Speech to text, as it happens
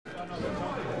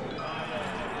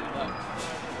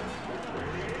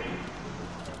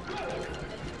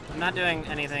not doing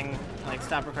anything. Like,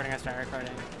 stop recording or start recording.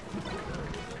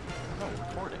 No,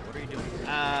 record it. What are you doing?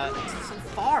 So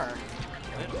far.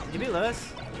 Did you beat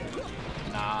Lewis?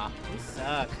 Nah. You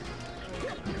suck.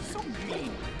 You're so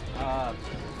mean.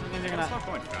 Means you're It's gonna... not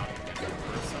going Falcon.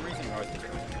 For some reason, North is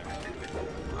going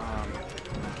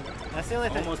That's the only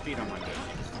thing. Almost beat him on this.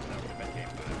 That would have been game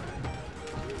 5.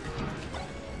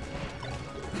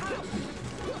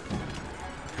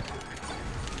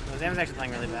 Well, Zamu's actually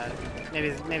playing really bad.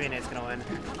 Maybe Nate's gonna win.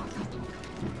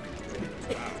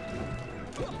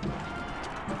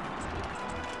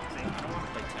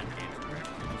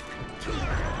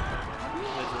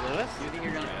 Lewis? Do you think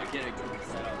you're gonna get a good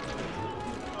setup?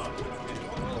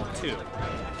 Well, 2.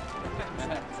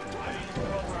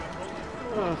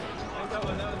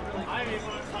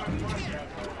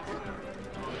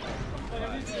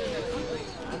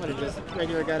 I'm gonna just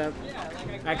regular gut up.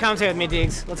 Alright, commentate with me,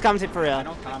 Deegs. Let's commentate for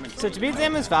real. So to beat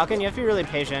Zamu's Falcon, you have to be really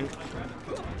patient.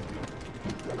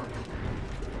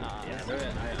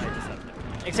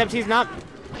 Except he's not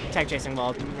tech chasing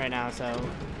ball right now, so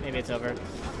maybe it's over.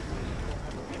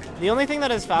 The only thing that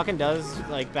his Falcon does,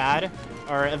 like, bad,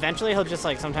 or eventually he'll just,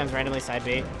 like, sometimes randomly side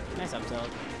bait. Nice up tilt.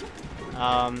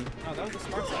 Oh, that was the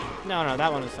smart side. No,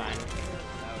 that one was fine.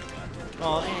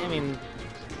 Well, I mean...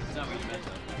 Is that what you meant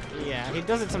though? Yeah, he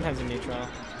does it sometimes in neutral.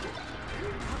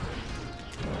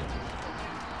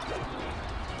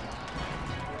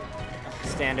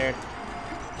 Standard.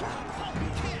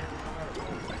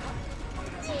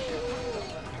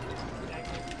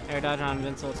 Air dodge on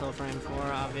Invincible till frame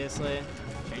 4, obviously.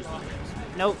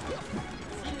 Nope.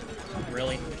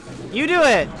 Really? You do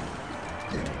it!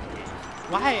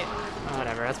 Why? Oh,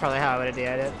 whatever, that's probably how I would have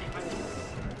DI'd it.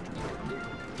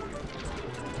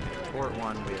 Port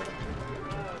 1 with...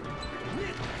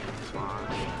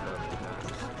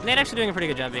 Nate actually doing a pretty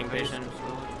good job being patient.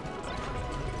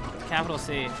 Capital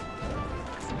C.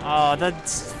 Oh,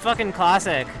 that's fucking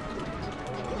classic.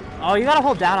 Oh, you gotta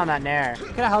hold down on that nair. You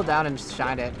could've held down and just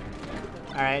shined it.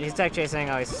 Alright, he's tech chasing.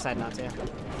 Oh, he's decided not to.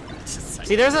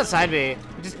 See, there's that side B.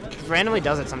 He just randomly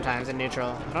does it sometimes in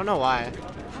neutral. I don't know why.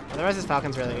 Otherwise, his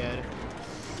Falcon's really good.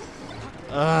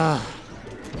 Ugh.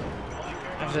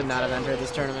 I should not have entered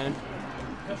this tournament.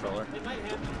 Controller.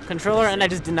 Controller, and I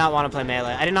just did not want to play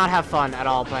Melee. I did not have fun at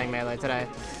all playing Melee today.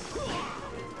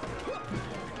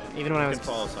 Even when I was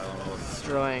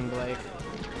destroying Blake.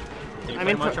 Did you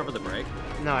play much over the break?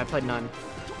 No, I played none.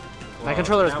 Well, my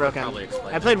controller was broken.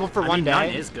 I played for one day. None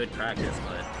is good practice,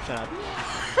 but... Shut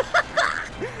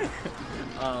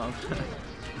up.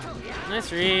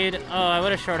 Nice read. Oh, I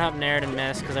would have short hop nared and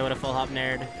missed because I would have full hop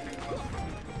nared.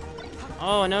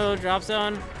 Oh, no drop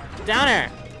zone.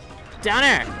 Downer!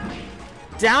 Downer!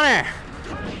 Downer!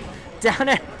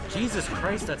 Downer! Jesus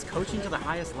Christ, that's coaching to the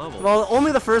highest level. Well,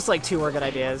 only the first, like, 2 were good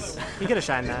ideas. He could have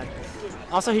shined that.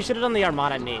 Also, he should have done the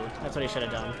Armada knee. That's what he should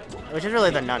have done. Which is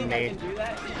really the nun knee.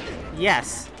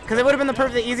 Yes. Because it would have been the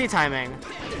perfect easy timing.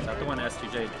 Is that the one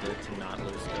S2J did to not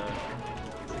lose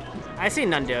I see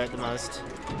none do it the most.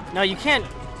 No, you can't.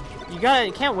 You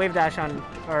can't wave dash on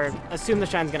or assume the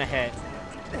shine's gonna hit.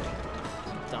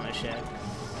 Dumb as shit.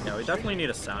 No, we definitely need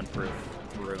a soundproof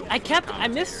room. I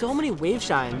missed so many wave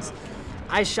shines.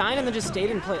 I shined and then just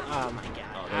stayed and played. Oh my god.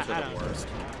 Oh, those are the worst.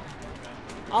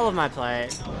 All of my play.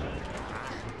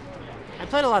 I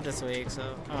played a lot this week,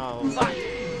 so. Oh.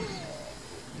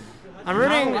 I'm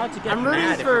rooting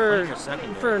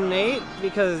for Nate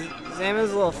because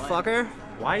Zamu's a little fucker.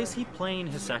 Why is he playing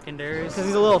his secondaries? Because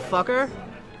he's a little fucker.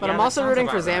 But Yeah, I'm also rooting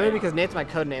for Zamu right. because Nate's my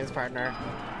Codenames partner.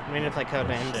 We need to play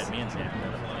Codenames. Shit, me and Zamu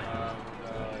gotta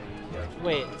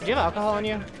Wait, do you have alcohol on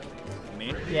you?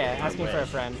 play. Me? Yeah, asking for a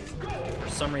friend. For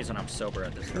some reason, I'm sober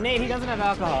at this time. Nate, he doesn't have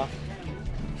alcohol.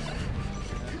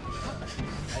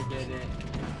 I did it.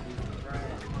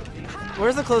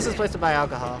 Where's the closest place to buy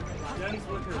alcohol?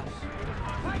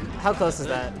 How close is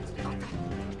that? Do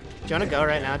you want to go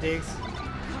right now, Deegs?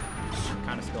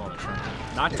 Kind of still in the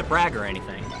tournament. Not to brag or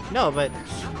anything. No, but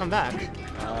come back.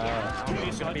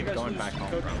 He's gonna be going back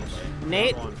home probably.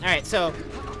 Nate? Alright, so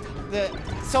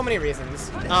so many reasons.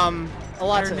 A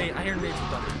lot to... I heard Nate's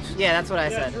buttons. Yeah, that's what I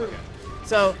said.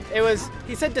 So it was,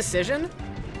 he said decision,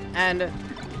 and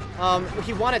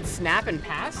he wanted snap and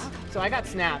pass. So I got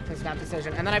snap and snap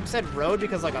decision, and then I said road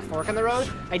because like a fork in the road.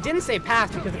 I didn't say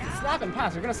pass because if it's snap and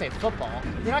pass, you're gonna say football.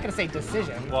 You're not gonna say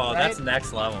decision. Well, right? that's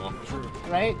next level.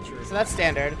 Right? True. So that's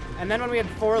standard. And then when we had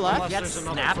 4 left, Unless there's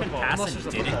snap and pass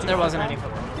and didn't. there wasn't any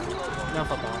football. No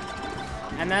football.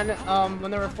 And then when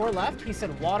there were 4 left, he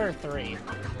said water 3.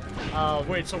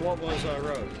 Wait, so what was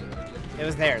road? It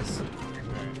was theirs.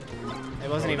 It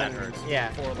wasn't even. That hurts.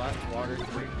 Yeah. 4 left, water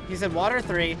 3. He said water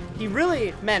 3. He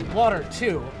really meant water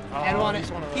 2. And wanted.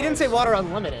 He didn't say water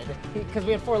unlimited because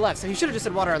we had 4 left. So he should have just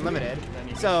said water unlimited.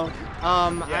 So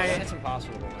That's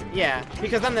impossible to win. yeah,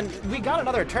 because then we got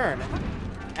another turn,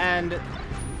 and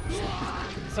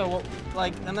so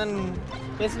like and then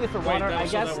basically for water, I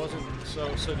guess. That wasn't, so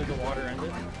did the water end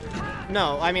it?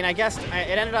 No, I mean I guess it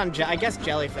ended on I guess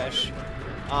jellyfish.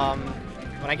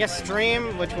 But I guess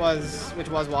stream, which was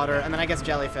water, and then I guess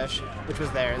jellyfish, which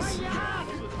was theirs.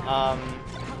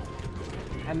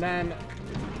 And then,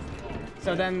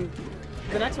 so then,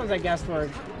 the next ones I guessed were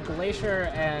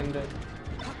glacier and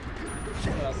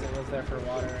what else was there for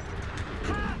water?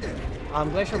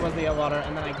 Glacier was the water,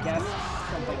 and then I guessed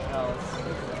something else.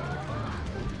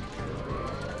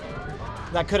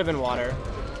 That could have been water.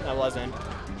 That wasn't.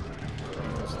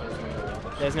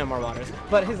 There's no more waters.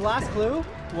 But his last clue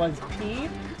was P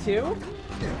too,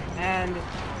 and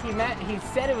he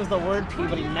said it was the word P,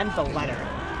 but he meant the letter.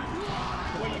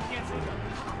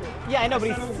 Yeah, I know, but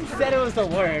he said it was the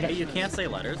word. Hey, you can't say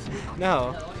letters.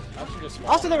 No.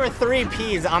 Also, there were 3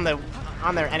 P's on there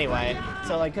anyway,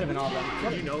 so like could have been all of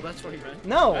them. You know that's what he meant?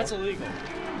 No. That's illegal.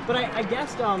 But I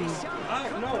guessed No, I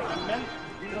meant.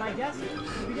 But I guess the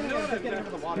beginning of just getting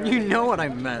into the water. You know what I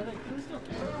meant.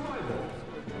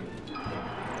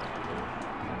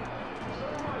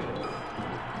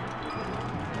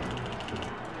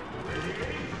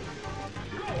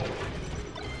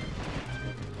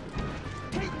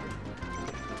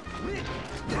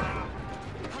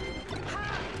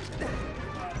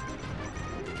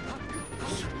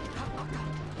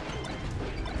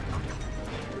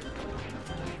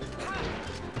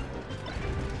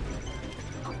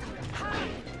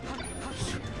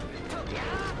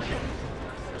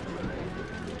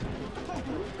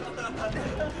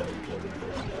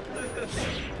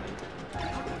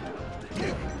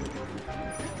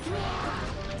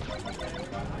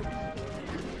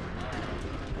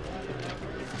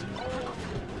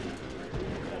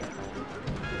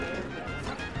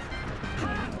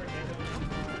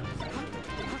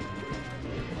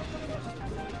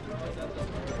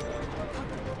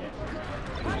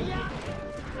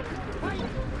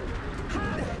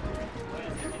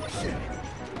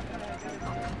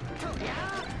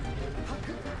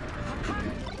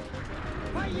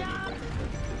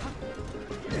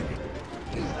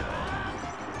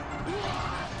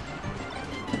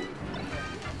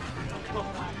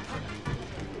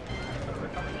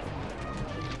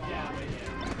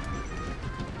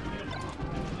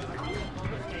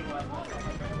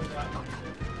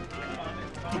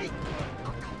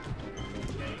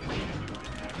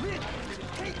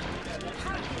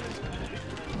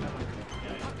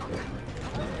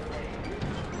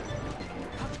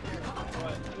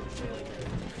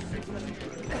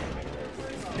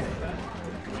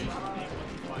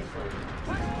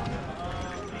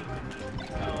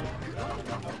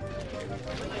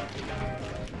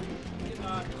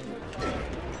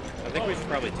 I think we should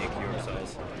probably take Q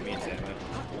ourselves, me and Zamu.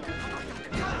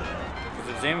 Because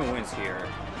if Zamu wins here,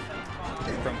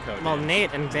 from code. Well,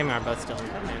 Nate and Zamu are both still in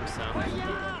codenames, so.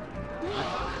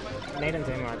 Nate and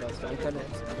Zamu are both still in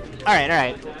codenames. Alright,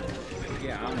 alright.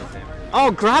 Yeah, I'm with Zamu.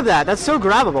 Oh, grab that! That's so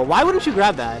grabbable. Why wouldn't you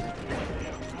grab that?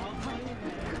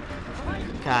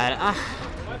 God, I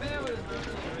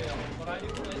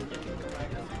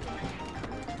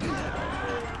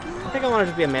think I want to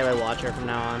just be a melee watcher from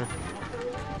now on.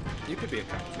 You could be a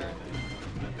commentator.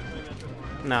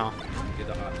 No. Be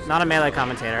the opposite. Not a melee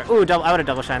commentator. Ooh, I would have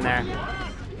double shine there. Not a melee.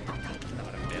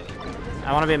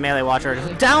 I want to be a melee watcher.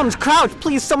 Down! Crouch!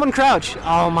 Please, someone crouch!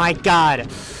 Oh my god. We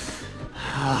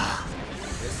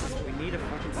need a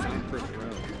fucking soundproof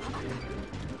room.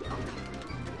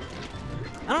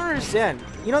 I don't understand.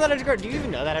 You know that edge guard? Do you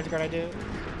even know that edge guard I do?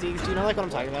 Do you know like what I'm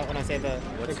talking about when I say the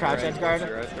crouch edge guard?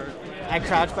 What's your edge guard? I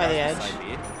crouch by the edge. Side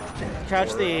B?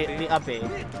 Crouch Or the up B.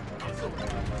 Okay,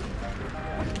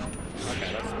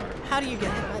 that's smart. How do you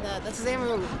get hit by that? That's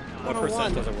Zamu What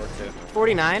percent does it work to?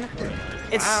 49?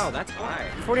 It's Wow, that's high.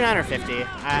 49 or 50.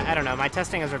 I don't know. My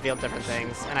testing has revealed different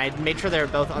things, and I made sure they were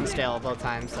both unstale both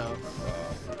times, so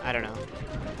I don't know.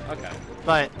 Okay.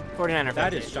 But 49 or 50.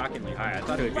 That is shockingly high. I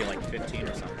thought it would be like 15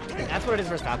 or something. That's what it is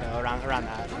for Falco, around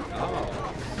that.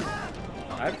 Oh.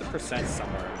 I have the percent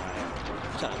somewhere in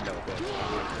my notebook.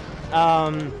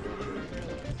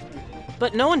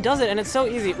 But no one does it, and it's so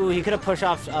easy. Ooh, he could have pushed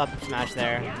off up smash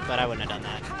there, but I wouldn't have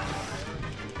done that.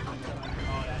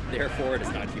 Therefore, it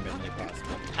is not humanly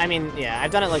possible. I mean, yeah,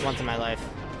 I've done it like once in my life.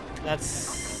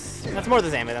 That's more the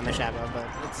Zamu than the Shadow, but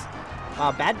it's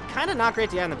bad, kind of not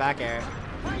great to get in the back air.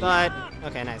 But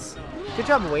okay, nice. Good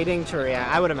job waiting to react.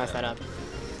 I would have messed that up.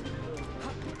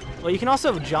 Well, you can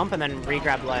also jump and then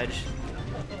re-grab ledge.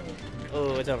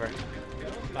 Oh, it's over.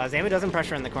 Zamu doesn't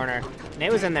pressure in the corner.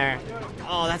 Nate was in there.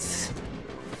 Oh, that's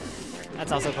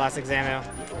also classic Zamu.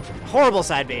 Horrible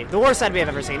side B. The worst side B I've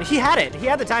ever seen. He had it. He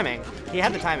had the timing. He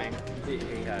had the timing.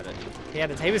 He had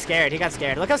it. He was scared. He got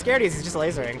scared. Look how scared he is. He's just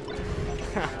lasering.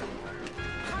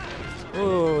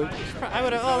 Ooh, I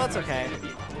would have. Oh, that's okay.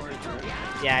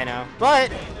 Yeah, I know.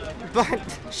 But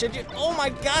should you? Oh my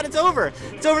God, it's over.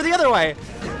 It's over the other way.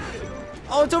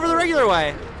 Oh, it's over the regular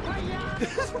way.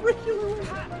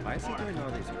 Why is he doing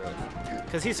all these heroes?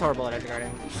 Because he's horrible at edge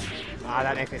guarding. Ah,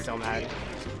 that makes me so mad.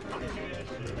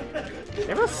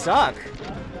 They both suck.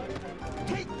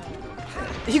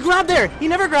 He grabbed there. He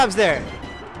never grabs there.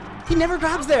 He never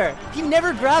grabs there. He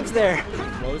never grabs there.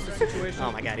 What was the situation?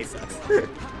 Oh my God, he sucks.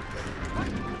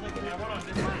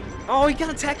 Oh, he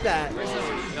gotta tech that. No,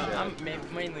 I'm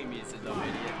mainly me, so no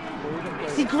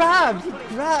idiot. He grabbed. He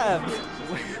grabbed.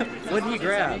 What did he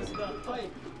grab?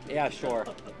 Yeah, sure.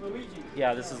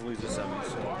 Yeah, this is loser 7.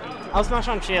 So. I'll smash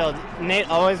on shield. Nate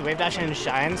always wave dash and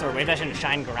shines, or wave dash and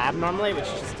shine grab normally, which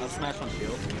is just I'll smash on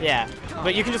shield. yeah.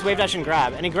 But you can just wave dash and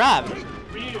grab, and he grabbed.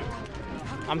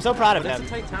 I'm so proud of That's him. a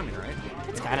tight timing, right?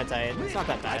 It's kind of tight. It's not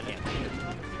that bad.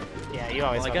 Yeah, you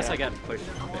always. Well, I guess I got. got pushed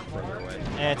a bit further away.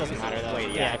 It doesn't matter though.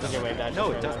 Wait, yeah, because your wave dash.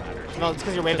 No, is it further. does matter. No, it's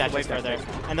because your wave dash is wave dash further. is-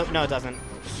 And no, it doesn't.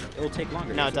 It'll take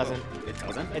longer. No, it doesn't. It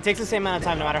doesn't? It takes the same amount of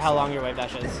time no matter how long your wave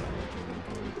dash is.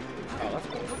 Oh, that's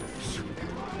cool.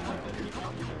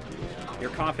 Your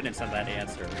confidence in that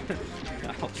answer.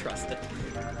 I'll trust it.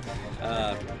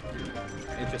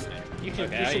 Interesting. You should.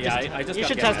 Okay, You should, I just you got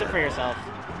should to test get it for yourself.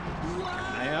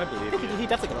 I believe you. He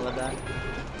definitely gonna live that.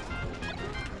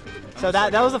 So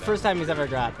that was the first time he's ever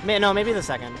grabbed. No, maybe the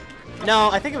second. No,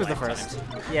 I think it was the first.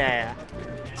 Yeah.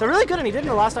 So really good, and he did in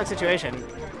the last stock situation.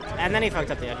 And then he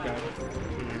fucked up the edge guard.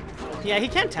 Yeah, he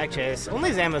can't tech chase. Only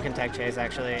Zamu can tech chase,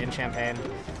 actually, in Champagne.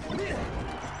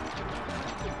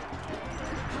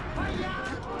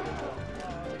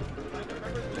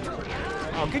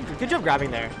 Oh, good job grabbing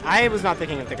there. I was not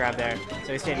thinking of the grab there,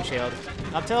 so he stayed in shield.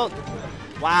 Up tilt.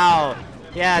 Wow.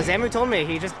 Yeah, Zamu told me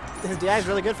his DI is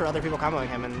really good for other people comboing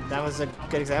him, and that was a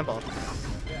good example.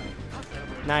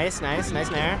 Nice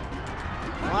nair.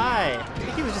 Why? I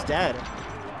think he was just dead.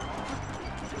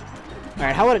 All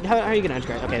right, how are you gonna edge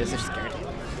guard? Okay, this is scary.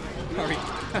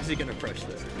 How's he gonna approach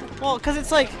this? Well, because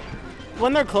it's like,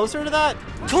 when they're closer to that,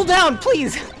 cool down,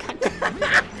 please!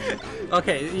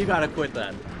 Okay, you gotta quit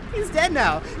that. He's dead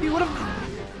now. He would have...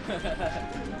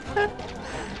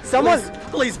 Someone...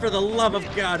 Please, for the love of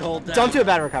God, hold down. Don't do a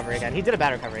bad recovery again. He did a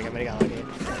bad recovery again, but he got lucky.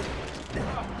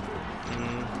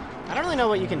 I don't really know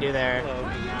what you can do there.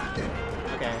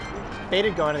 Okay.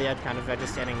 Baited going to the edge kind of by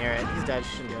just standing near it. He's dead,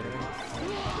 shouldn't do anything.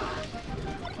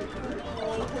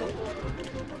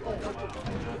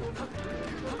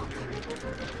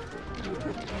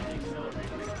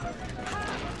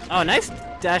 Oh, nice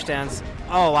dash dance.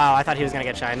 Oh, wow, I thought he was going to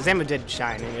get shine. Zamu did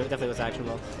shine, and it definitely was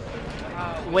actionable.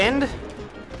 Wind,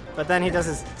 but then he does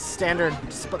his standard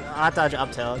hot dodge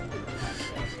up tilt.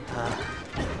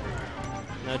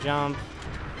 No jump.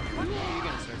 You're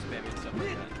gonna start spamming stuff like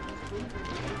that.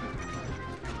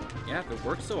 Yeah, if it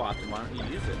works so often, why don't you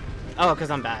use it? Oh, because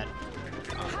I'm bad.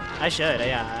 I should,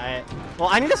 yeah. Well,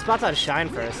 I need to spot dodge shine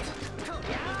first.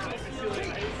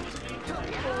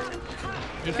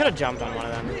 He could have jumped on one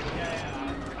of them.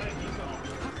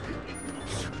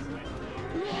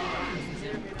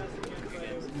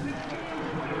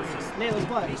 Nate, let's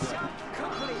play.